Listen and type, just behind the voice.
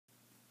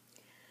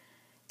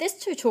This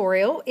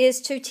tutorial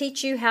is to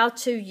teach you how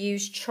to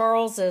use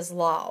Charles's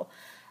law.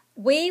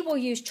 We will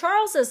use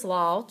Charles's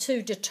law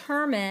to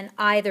determine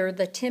either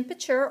the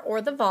temperature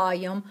or the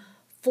volume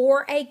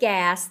for a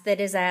gas that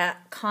is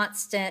at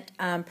constant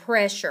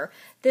pressure.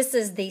 This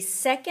is the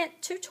second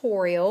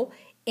tutorial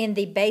in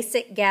the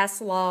basic gas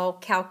law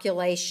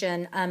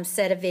calculation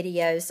set of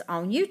videos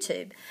on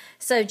YouTube.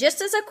 So just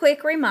as a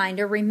quick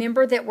reminder,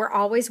 remember that we're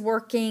always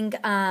working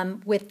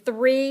with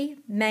three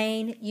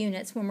main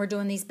units when we're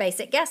doing these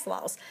basic gas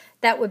laws.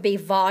 That would be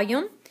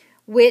volume,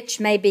 which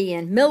may be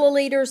in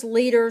milliliters,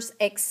 liters,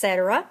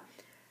 etc.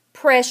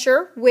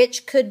 Pressure,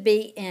 which could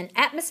be in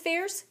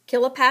atmospheres,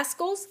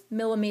 kilopascals,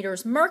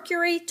 millimeters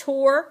mercury,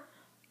 torr,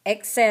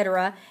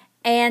 etc.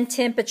 And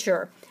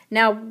temperature.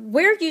 Now,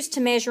 we're used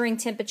to measuring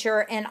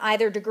temperature in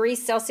either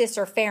degrees Celsius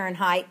or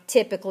Fahrenheit,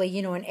 typically,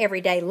 in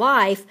everyday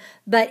life.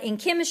 But in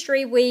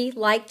chemistry, we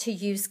like to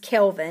use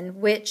Kelvin,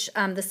 which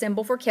the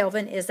symbol for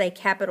Kelvin is a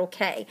capital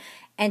K.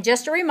 And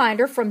just a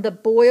reminder from the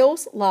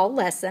Boyle's Law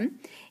lesson,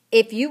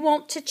 if you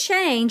want to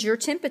change your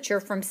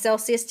temperature from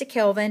Celsius to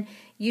Kelvin,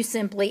 you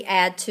simply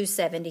add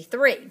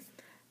 273.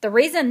 The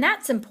reason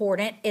that's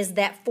important is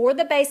that for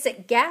the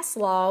basic gas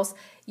laws,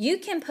 you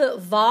can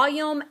put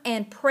volume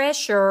and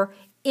pressure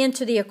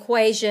into the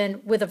equation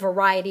with a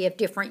variety of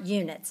different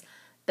units,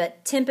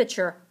 but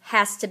temperature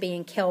has to be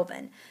in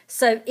Kelvin.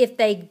 So if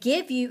they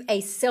give you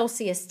a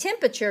Celsius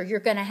temperature, you're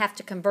going to have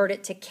to convert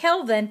it to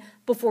Kelvin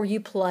before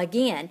you plug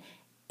in.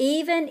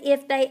 Even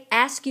if they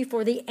ask you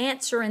for the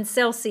answer in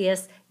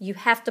Celsius, you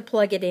have to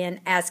plug it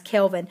in as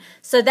Kelvin.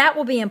 So that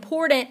will be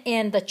important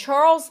in the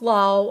Charles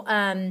law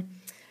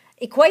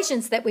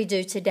equations that we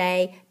do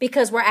today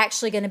because we're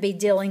actually going to be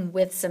dealing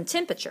with some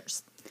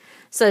temperatures.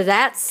 So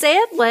that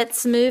said,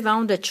 let's move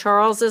on to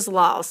Charles's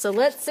law. So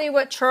let's see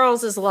what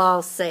Charles's law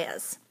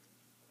says.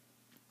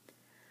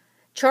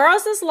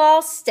 Charles's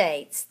law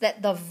states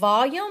that the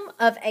volume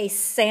of a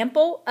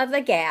sample of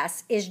the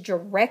gas is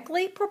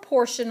directly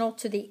proportional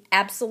to the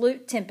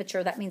absolute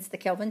temperature, that means the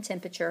Kelvin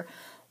temperature,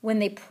 when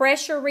the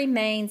pressure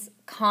remains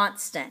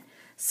constant.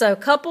 So a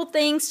couple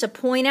things to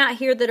point out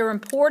here that are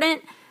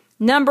important.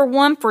 Number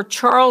one, for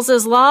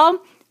Charles's law,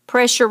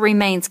 pressure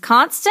remains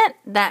constant.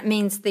 That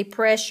means the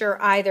pressure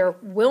either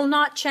will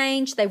not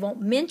change, they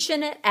won't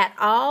mention it at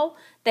all.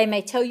 They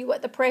may tell you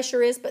what the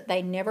pressure is, but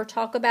they never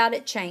talk about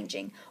it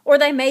changing. Or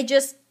they may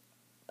just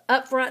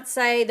up front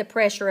say the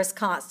pressure is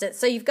constant.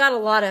 So you've got a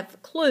lot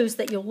of clues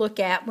that you'll look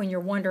at when you're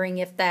wondering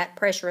if that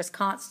pressure is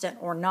constant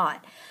or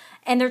not.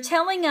 And they're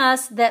telling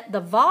us that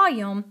the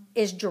volume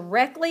is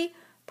directly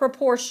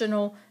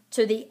proportional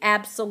to the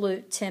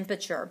absolute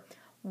temperature.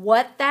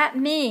 What that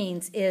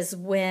means is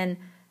when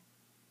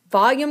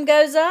volume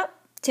goes up,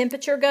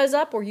 temperature goes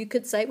up, or you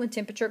could say when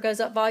temperature goes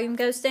up, volume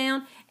goes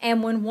down,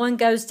 and when one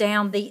goes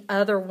down, the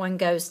other one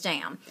goes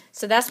down.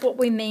 So that's what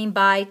we mean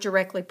by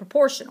directly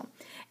proportional.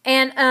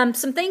 And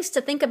some things to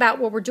think about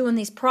while we're doing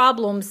these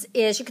problems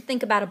is you could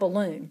think about a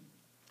balloon.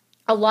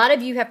 A lot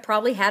of you have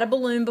probably had a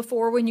balloon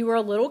before when you were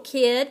a little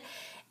kid,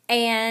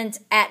 and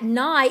at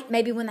night,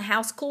 maybe when the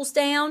house cools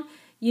down,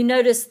 you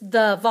notice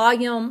the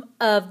volume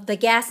of the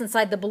gas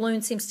inside the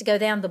balloon seems to go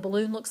down. The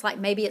balloon looks like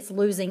maybe it's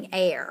losing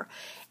air.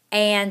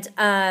 And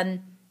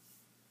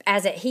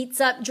as it heats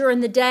up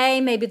during the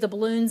day, maybe the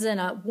balloon's in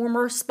a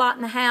warmer spot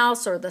in the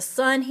house or the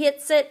sun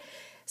hits it,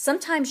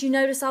 sometimes you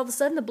notice all of a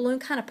sudden the balloon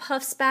kind of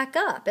puffs back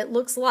up. It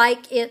looks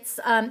like it's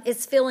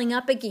filling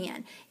up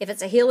again. If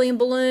it's a helium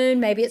balloon,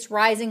 maybe it's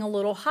rising a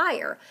little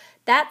higher.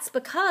 That's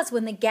because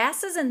when the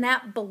gases in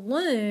that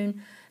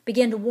balloon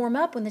begin to warm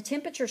up, when the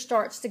temperature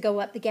starts to go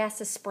up, the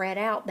gases spread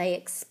out, they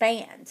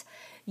expand.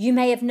 You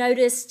may have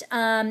noticed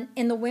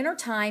in the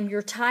wintertime,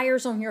 your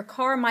tires on your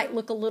car might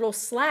look a little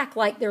slack,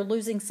 like they're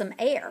losing some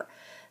air.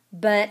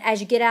 But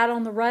as you get out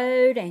on the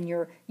road and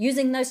you're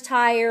using those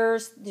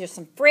tires, there's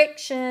some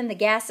friction, the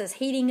gas is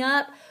heating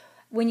up.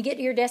 When you get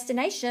to your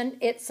destination,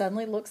 it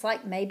suddenly looks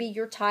like maybe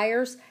your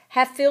tires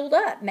have filled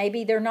up.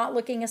 Maybe they're not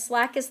looking as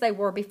slack as they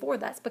were before.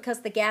 That's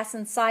because the gas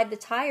inside the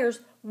tires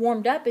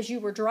warmed up as you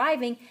were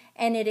driving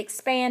and it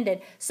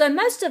expanded. So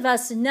most of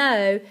us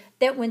know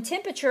that when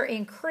temperature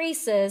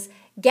increases,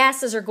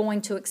 gases are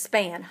going to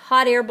expand.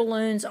 Hot air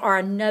balloons are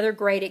another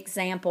great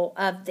example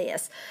of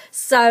this.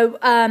 So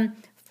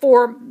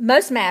for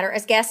most matter,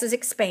 as gases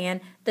expand,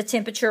 the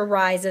temperature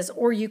rises,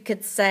 or you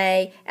could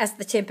say as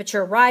the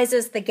temperature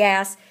rises, the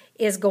gas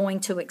is going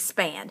to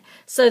expand.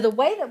 So the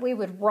way that we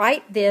would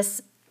write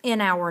this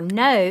in our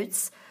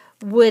notes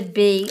would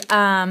be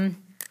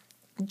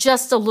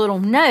just a little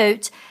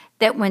note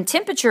that when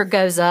temperature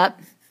goes up,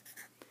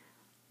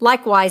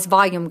 likewise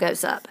volume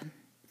goes up.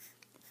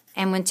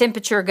 And when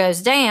temperature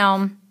goes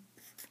down,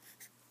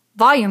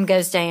 volume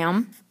goes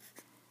down.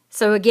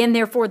 So again,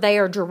 therefore, they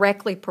are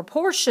directly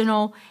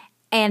proportional.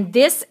 And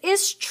this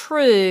is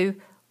true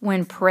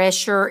when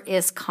pressure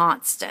is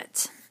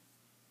constant.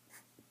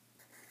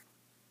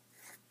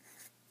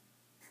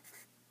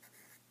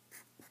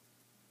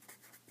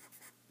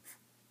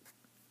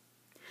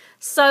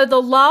 So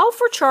the law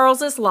for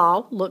Charles's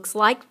law looks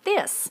like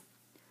this.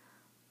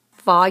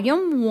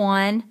 Volume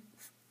 1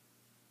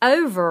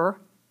 over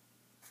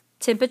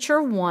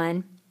temperature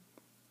 1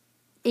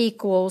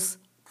 equals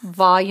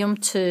volume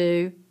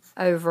 2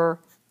 over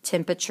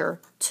temperature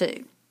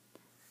 2.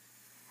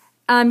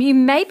 You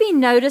may be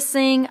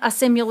noticing a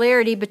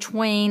similarity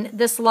between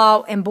this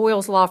law and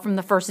Boyle's law from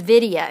the first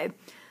video.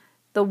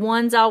 The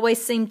 1s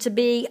always seem to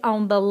be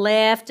on the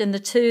left and the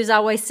 2s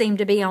always seem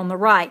to be on the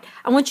right.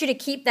 I want you to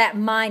keep that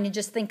in mind and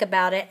just think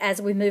about it as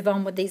we move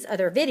on with these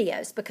other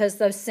videos, because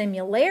those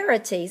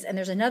similarities, and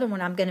there's another one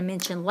I'm going to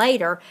mention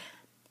later,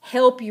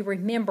 help you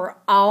remember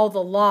all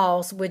the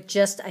laws with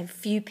just a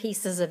few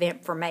pieces of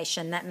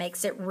information. That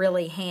makes it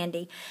really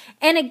handy.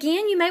 And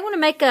again, you may want to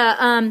make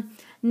a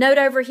note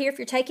over here if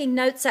you're taking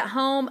notes at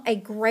home. A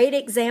great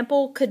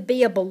example could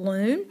be a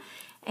balloon,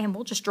 and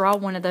we'll just draw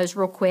one of those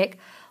real quick.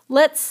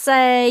 Let's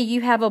say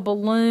you have a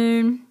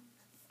balloon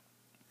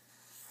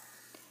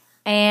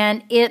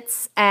and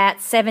it's at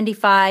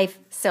 75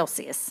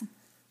 Celsius.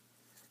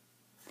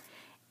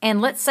 And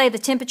let's say the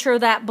temperature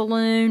of that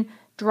balloon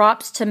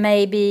drops to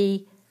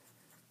maybe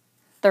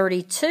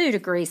 32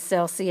 degrees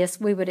Celsius.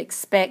 We would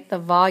expect the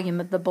volume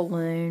of the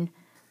balloon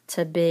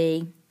to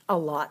be a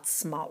lot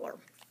smaller.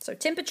 So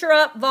temperature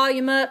up,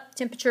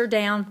 temperature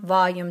down,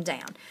 volume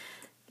down.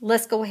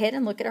 Let's go ahead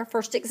and look at our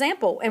first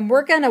example. And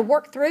we're going to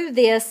work through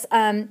this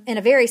in a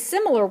very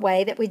similar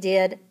way that we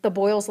did the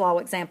Boyle's Law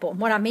example. And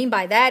what I mean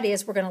by that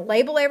is we're going to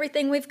label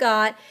everything we've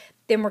got.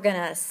 Then we're going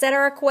to set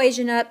our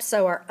equation up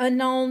so our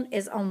unknown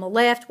is on the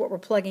left, what we're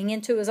plugging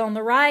into is on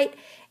the right,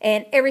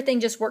 and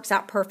everything just works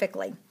out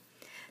perfectly.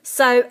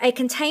 So a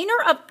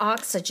container of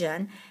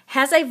oxygen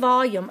has a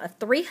volume of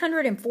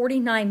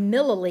 349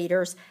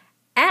 milliliters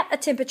at a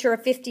temperature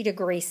of 50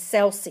 degrees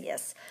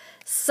Celsius.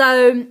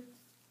 So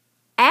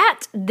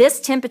at this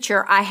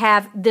temperature, I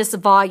have this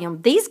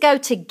volume. These go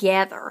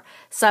together.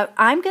 So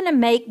I'm going to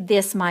make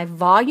this my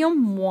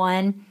volume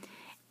 1,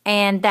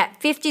 and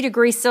that 50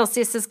 degrees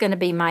Celsius is going to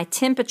be my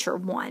temperature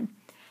 1.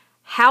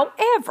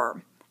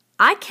 However,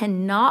 I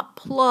cannot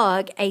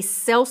plug a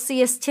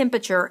Celsius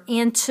temperature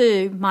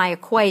into my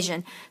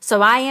equation.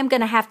 So I am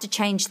going to have to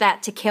change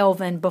that to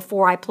Kelvin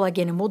before I plug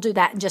in, and we'll do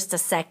that in just a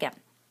second.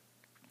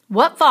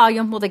 What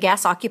volume will the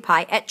gas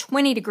occupy at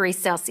 20 degrees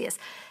Celsius?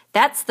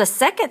 That's the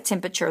second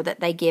temperature that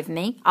they give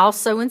me,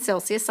 also in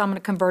Celsius, so I'm going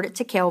to convert it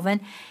to Kelvin.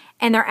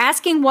 And they're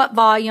asking what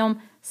volume,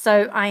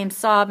 so I am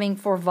solving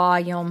for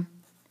volume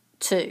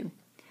 2.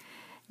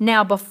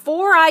 Now,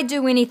 before I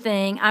do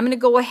anything, I'm going to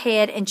go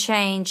ahead and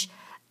change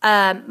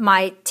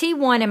my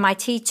T1 and my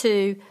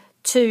T2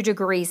 2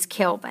 degrees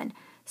Kelvin.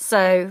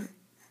 So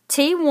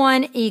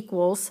T1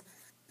 equals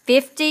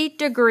 50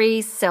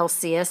 degrees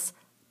Celsius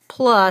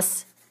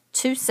plus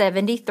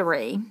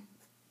 273.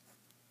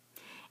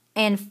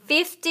 And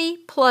 50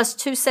 plus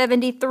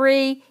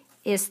 273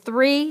 is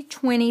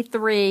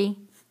 323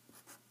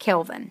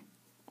 Kelvin.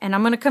 And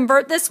I'm going to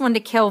convert this one to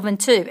Kelvin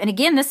too. And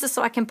again, this is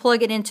so I can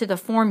plug it into the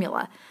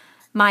formula.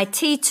 My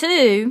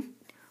T2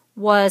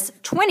 was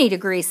 20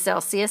 degrees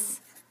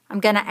Celsius. I'm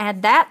going to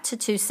add that to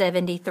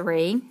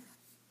 273.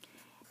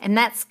 And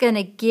that's going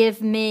to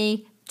give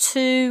me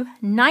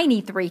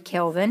 293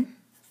 Kelvin.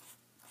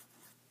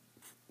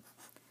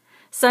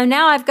 So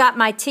now I've got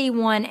my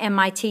T1 and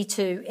my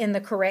T2 in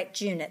the correct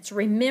units.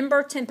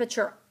 Remember,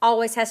 temperature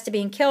always has to be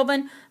in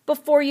Kelvin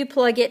before you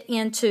plug it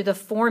into the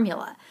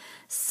formula.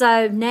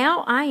 So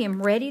now I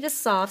am ready to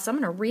solve. So I'm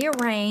going to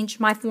rearrange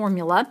my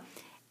formula.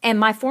 And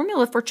my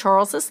formula for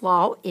Charles's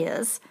law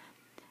is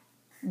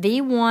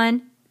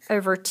V1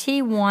 over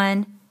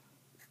T1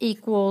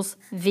 equals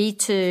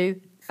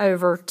V2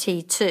 over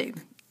T2.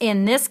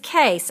 In this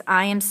case,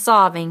 I am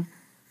solving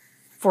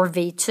for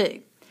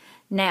V2.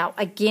 Now,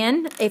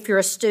 again, if you're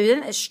a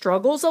student that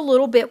struggles a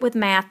little bit with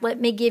math,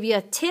 let me give you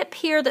a tip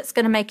here that's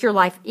going to make your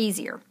life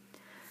easier.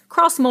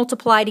 Cross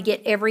multiply to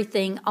get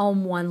everything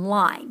on one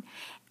line.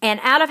 And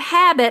out of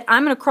habit,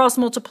 I'm going to cross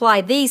multiply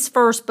these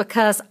first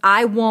because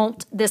I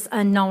want this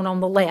unknown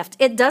on the left.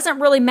 It doesn't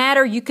really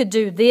matter. You could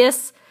do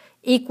this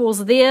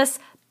equals this,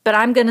 but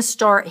I'm going to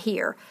start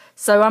here.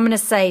 So I'm going to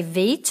say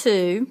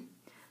V2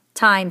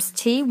 times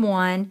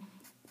T1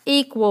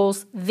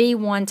 equals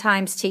V1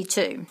 times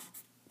T2.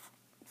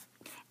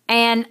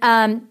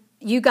 And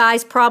you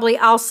guys probably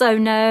also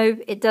know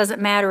it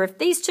doesn't matter if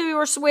these two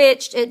are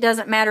switched. It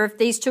doesn't matter if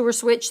these two are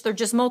switched. They're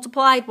just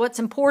multiplied. What's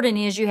important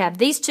is you have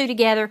these two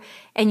together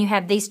and you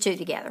have these two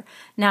together.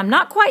 Now, I'm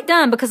not quite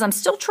done because I'm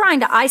still trying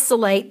to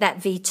isolate that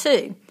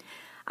V2.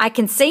 I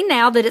can see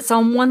now that it's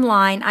on one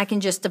line. I can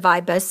just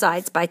divide both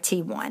sides by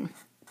T1.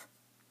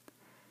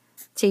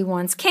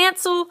 T1's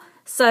cancel.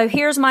 So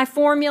here's my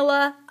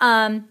formula.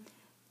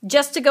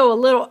 Just to go a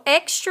little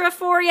extra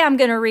for you, I'm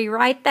going to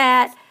rewrite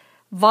that.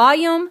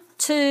 Volume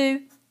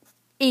 2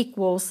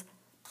 equals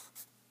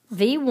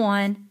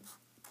V1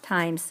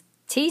 times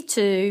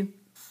T2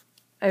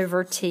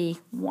 over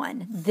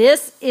T1.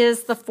 This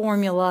is the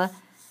formula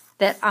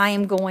that I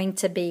am going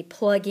to be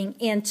plugging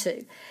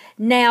into.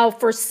 Now,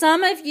 for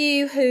some of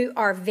you who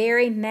are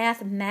very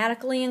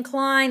mathematically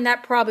inclined,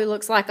 that probably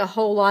looks like a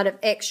whole lot of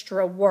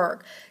extra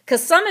work,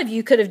 because some of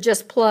you could have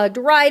just plugged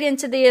right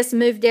into this,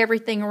 moved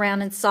everything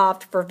around, and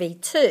solved for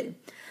V2.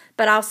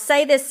 But I'll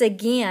say this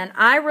again,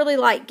 I really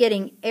like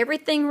getting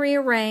everything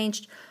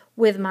rearranged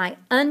with my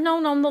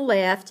unknown on the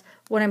left,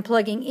 what I'm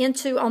plugging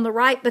into on the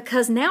right,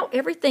 because now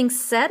everything's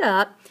set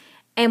up.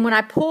 And when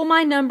I pull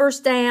my numbers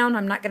down,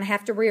 I'm not going to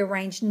have to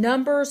rearrange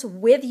numbers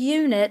with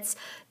units.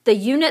 The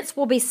units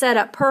will be set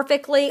up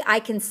perfectly. I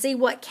can see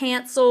what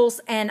cancels,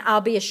 and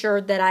I'll be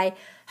assured that I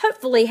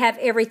hopefully have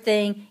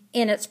everything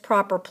in its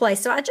proper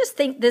place. So I just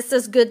think this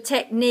is good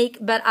technique,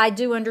 but I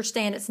do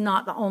understand it's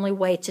not the only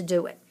way to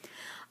do it.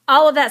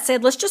 All of that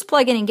said, let's just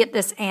plug in and get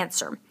this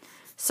answer.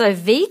 So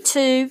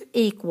V2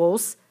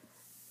 equals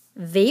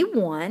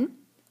V1,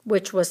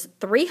 which was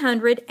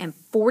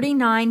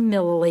 349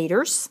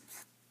 milliliters,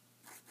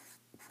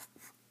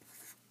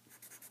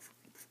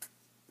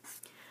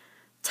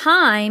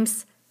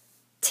 times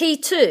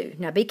T2.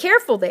 Now be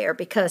careful there,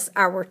 because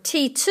our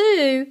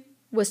T2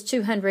 was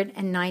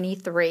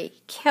 293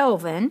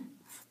 Kelvin,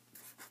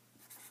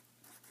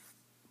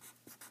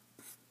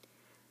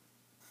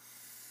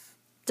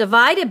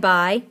 divided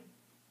by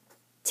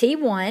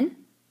T1,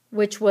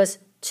 which was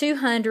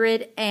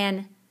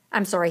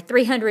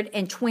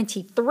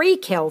 323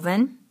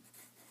 Kelvin.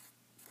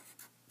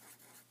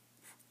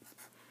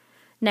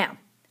 Now,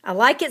 I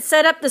like it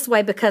set up this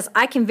way because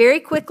I can very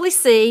quickly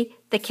see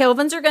the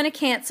kelvins are going to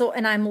cancel,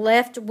 and I'm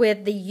left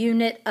with the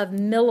unit of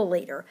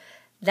milliliter.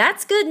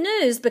 That's good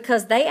news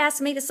because they asked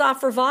me to solve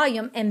for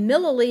volume, and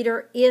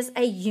milliliter is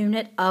a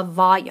unit of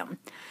volume.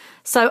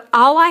 So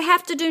all I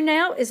have to do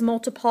now is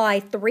multiply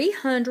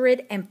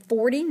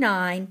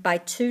 349 by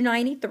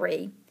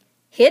 293,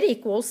 hit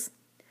equals,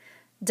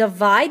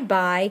 divide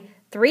by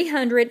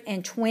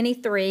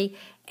 323,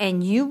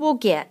 and you will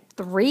get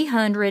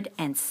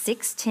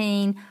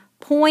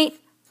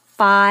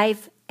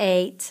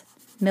 316.58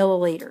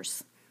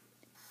 milliliters.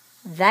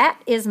 That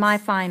is my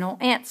final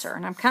answer,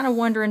 and I'm kind of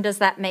wondering, does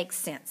that make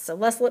sense? So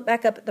let's look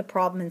back up at the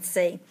problem and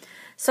see.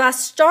 So I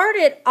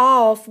started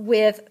off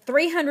with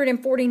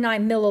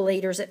 349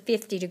 milliliters at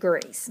 50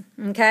 degrees,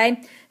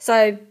 okay?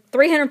 So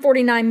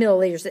 349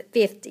 milliliters at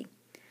 50.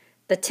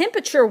 The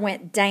temperature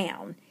went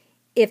down.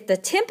 If the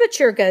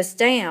temperature goes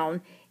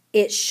down,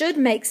 it should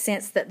make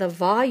sense that the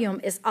volume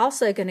is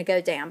also going to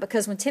go down,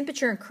 because when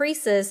temperature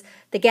increases,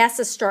 the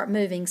gases start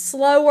moving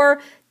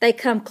slower, they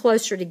come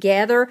closer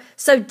together.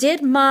 So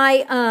did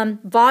my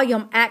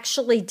volume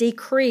actually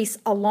decrease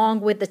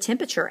along with the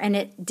temperature? And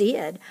it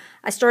did.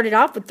 I started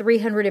off with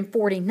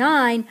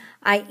 349,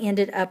 I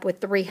ended up with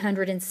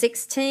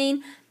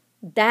 316.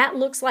 That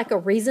looks like a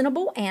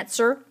reasonable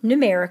answer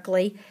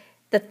numerically.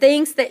 The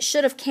things that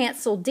should have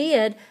canceled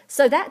did,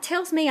 so that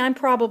tells me I'm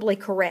probably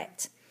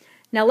correct.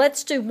 Now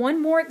let's do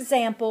one more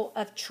example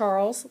of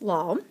Charles'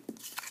 law.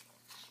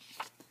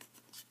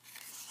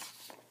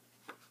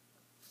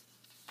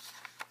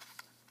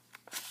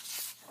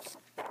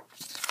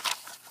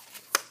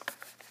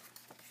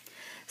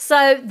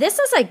 So this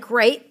is a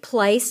great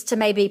place to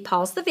maybe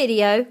pause the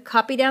video,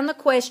 copy down the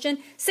question,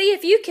 see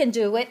if you can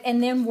do it,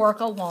 and then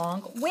work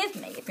along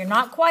with me. If you're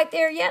not quite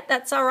there yet,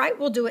 that's all right.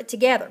 We'll do it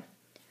together.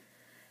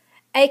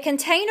 A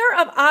container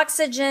of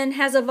oxygen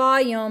has a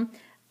volume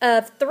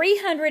of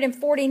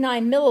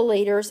 349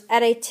 milliliters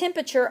at a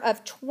temperature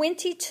of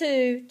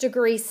 22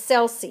 degrees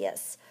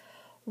Celsius.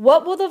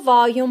 What will the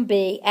volume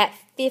be at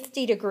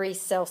 50 degrees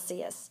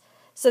Celsius?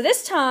 So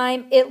this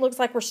time it looks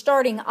like we're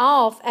starting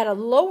off at a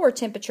lower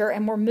temperature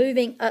and we're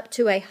moving up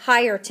to a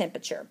higher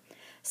temperature.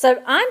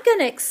 So I'm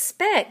going to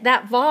expect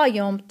that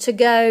volume to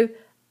go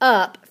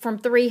up from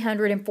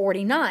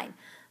 349.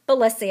 But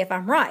let's see if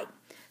I'm right.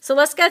 So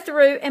let's go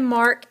through and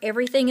mark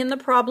everything in the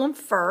problem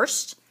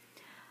first.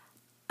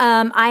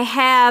 I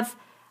have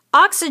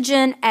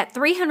oxygen at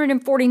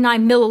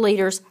 349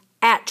 milliliters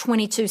at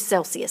 22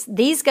 Celsius.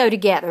 These go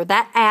together.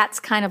 That at's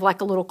kind of like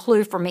a little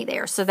clue for me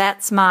there. So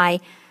that's my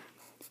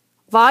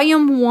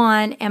volume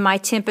 1 and my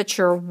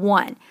temperature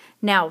 1.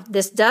 Now,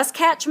 this does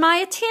catch my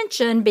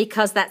attention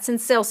because that's in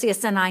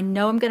Celsius, and I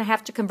know I'm going to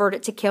have to convert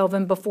it to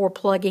Kelvin before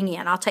plugging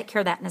in. I'll take care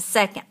of that in a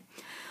second.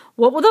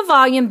 What will the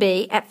volume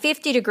be at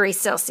 50 degrees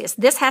Celsius?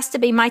 This has to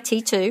be my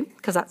T2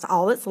 because that's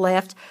all that's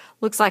left.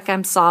 Looks like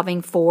I'm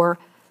solving for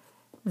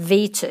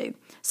V2.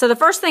 So the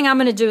first thing I'm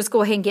going to do is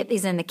go ahead and get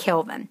these into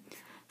Kelvin.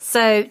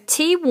 So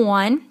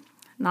T1,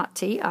 not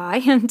Ti,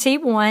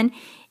 T1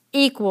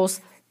 equals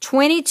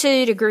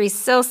 22 degrees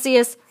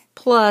Celsius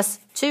plus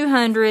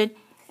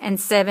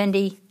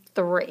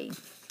 273.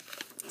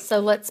 So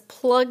let's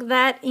plug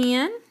that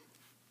in.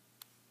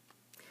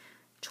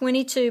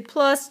 22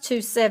 plus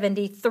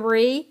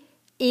 273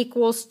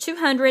 equals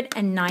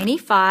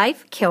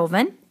 295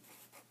 Kelvin.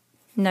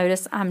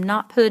 Notice I'm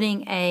not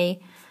putting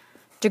a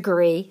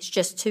degree, it's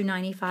just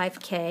 295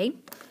 K.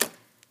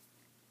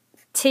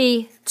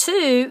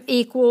 T2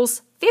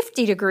 equals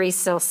 50 degrees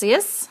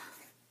Celsius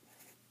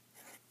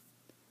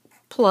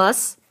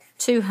plus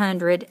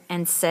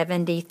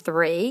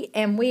 273.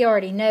 And we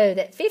already know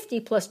that 50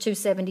 plus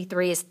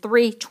 273 is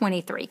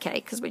 323K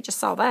because we just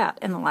saw that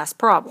in the last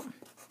problem.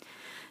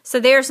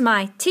 So there's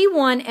my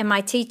T1 and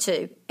my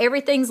T2.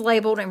 Everything's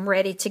labeled and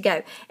ready to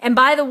go. And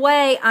by the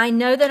way, I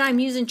know that I'm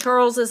using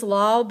Charles's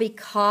law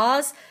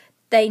because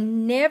they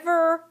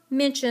never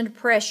mentioned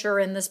pressure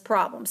in this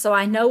problem. So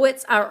I know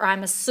it's, or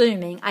I'm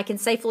assuming, I can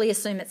safely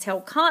assume it's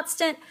held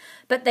constant,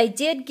 but they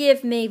did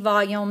give me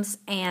volumes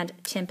and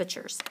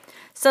temperatures.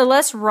 So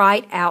let's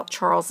write out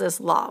Charles's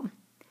law.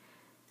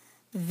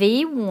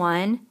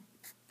 V1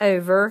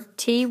 over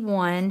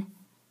T1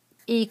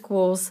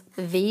 equals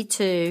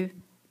V2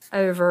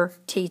 over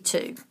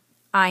T2.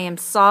 I am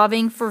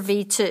solving for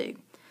V2.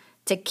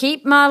 To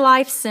keep my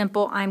life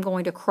simple, I'm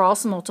going to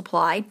cross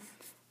multiply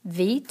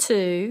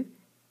V2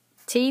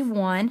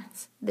 T1,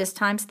 this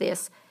times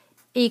this,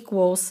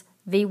 equals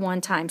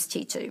V1 times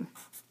T2.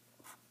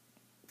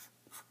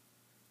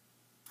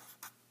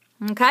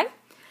 Okay?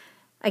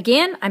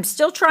 Again, I'm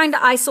still trying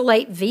to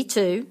isolate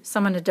V2, so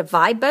I'm going to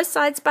divide both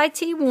sides by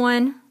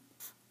T1.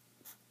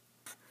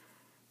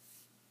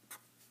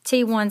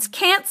 T1s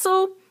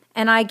cancel,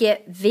 and I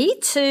get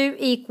V2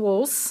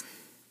 equals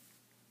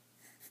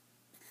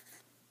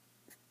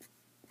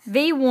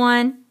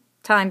V1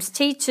 times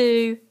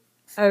T2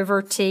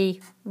 over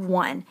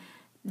T1.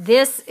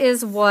 This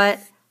is what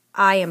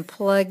I am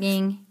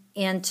plugging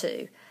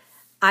into.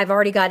 I've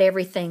already got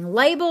everything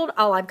labeled.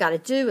 All I've got to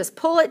do is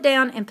pull it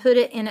down and put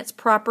it in its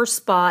proper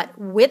spot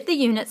with the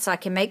units so I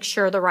can make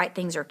sure the right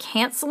things are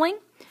canceling.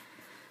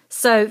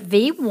 So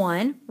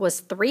V1 was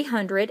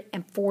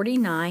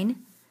 349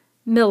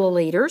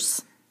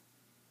 milliliters.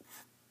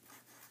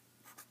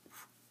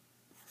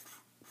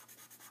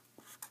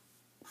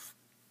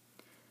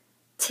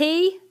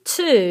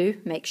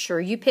 T2, make sure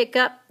you pick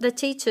up the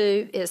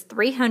T2, is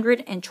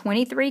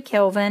 323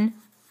 Kelvin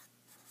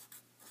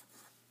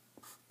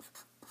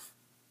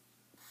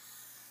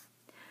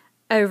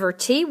over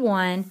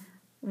T1,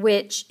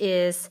 which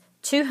is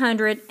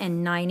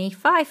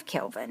 295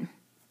 Kelvin.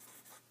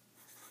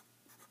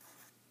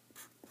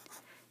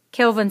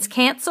 Kelvins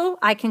cancel.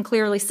 I can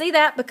clearly see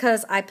that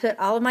because I put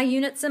all of my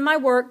units in my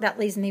work. That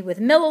leaves me with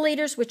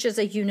milliliters, which is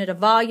a unit of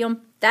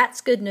volume.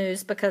 That's good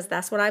news because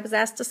that's what I was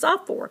asked to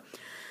solve for.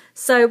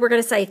 So we're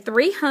going to say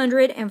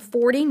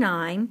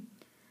 349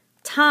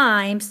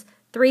 times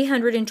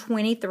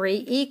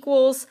 323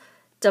 equals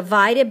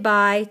divided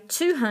by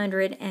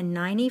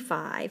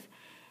 295,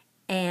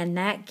 and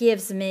that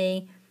gives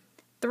me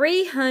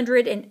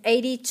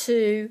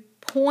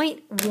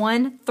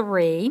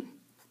 382.13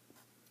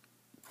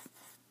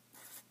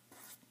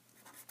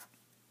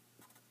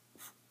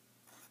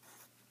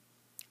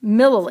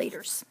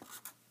 milliliters.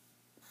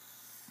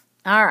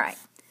 All right.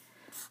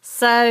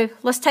 So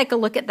let's take a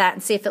look at that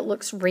and see if it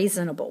looks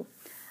reasonable.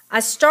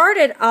 I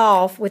started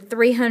off with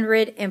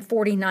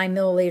 349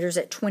 milliliters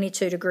at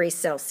 22 degrees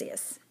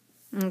Celsius.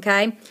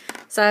 Okay,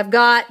 so I've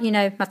got,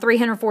 my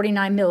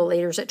 349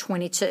 milliliters at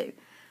 22.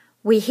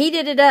 We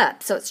heated it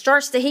up, so it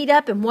starts to heat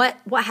up, and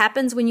what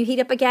happens when you heat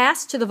up a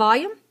gas to the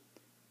volume?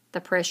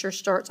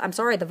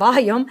 The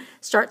volume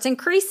starts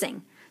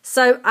increasing.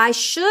 So I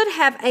should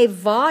have a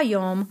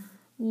volume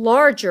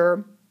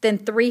larger than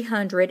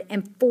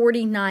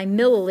 349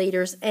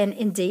 milliliters, and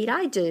indeed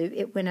I do.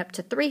 It went up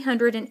to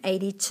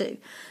 382.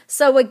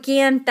 So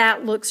again,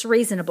 that looks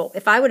reasonable.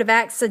 If I would have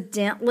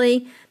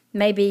accidentally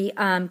maybe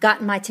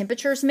gotten my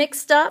temperatures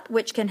mixed up,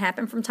 which can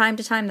happen from time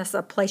to time, that's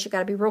a place you got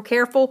to be real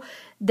careful,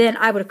 then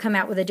I would have come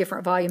out with a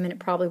different volume and it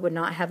probably would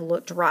not have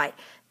looked right.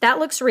 That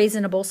looks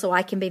reasonable, so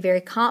I can be very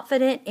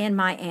confident in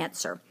my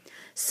answer.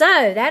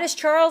 So that is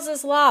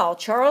Charles's law.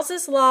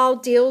 Charles's law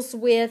deals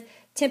with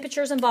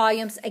temperatures and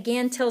volumes.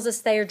 Again, tells us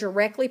they are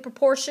directly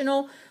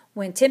proportional.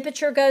 When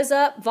temperature goes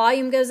up,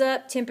 volume goes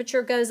up.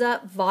 Temperature goes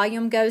up,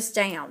 volume goes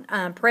down.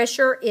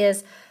 Pressure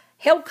is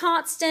held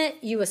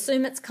constant. You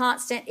assume it's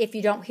constant if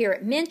you don't hear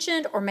it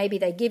mentioned, or maybe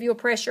they give you a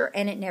pressure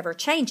and it never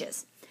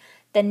changes.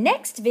 The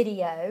next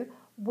video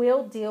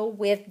will deal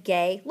with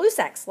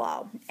Gay-Lussac's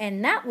law,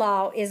 and that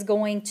law is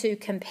going to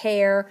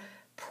compare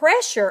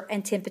pressure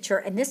and temperature,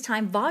 and this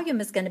time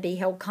volume is going to be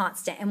held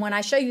constant. And when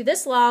I show you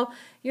this law,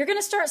 you're going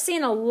to start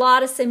seeing a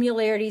lot of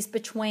similarities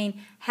between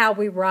how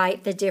we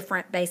write the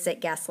different basic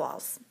gas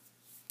laws.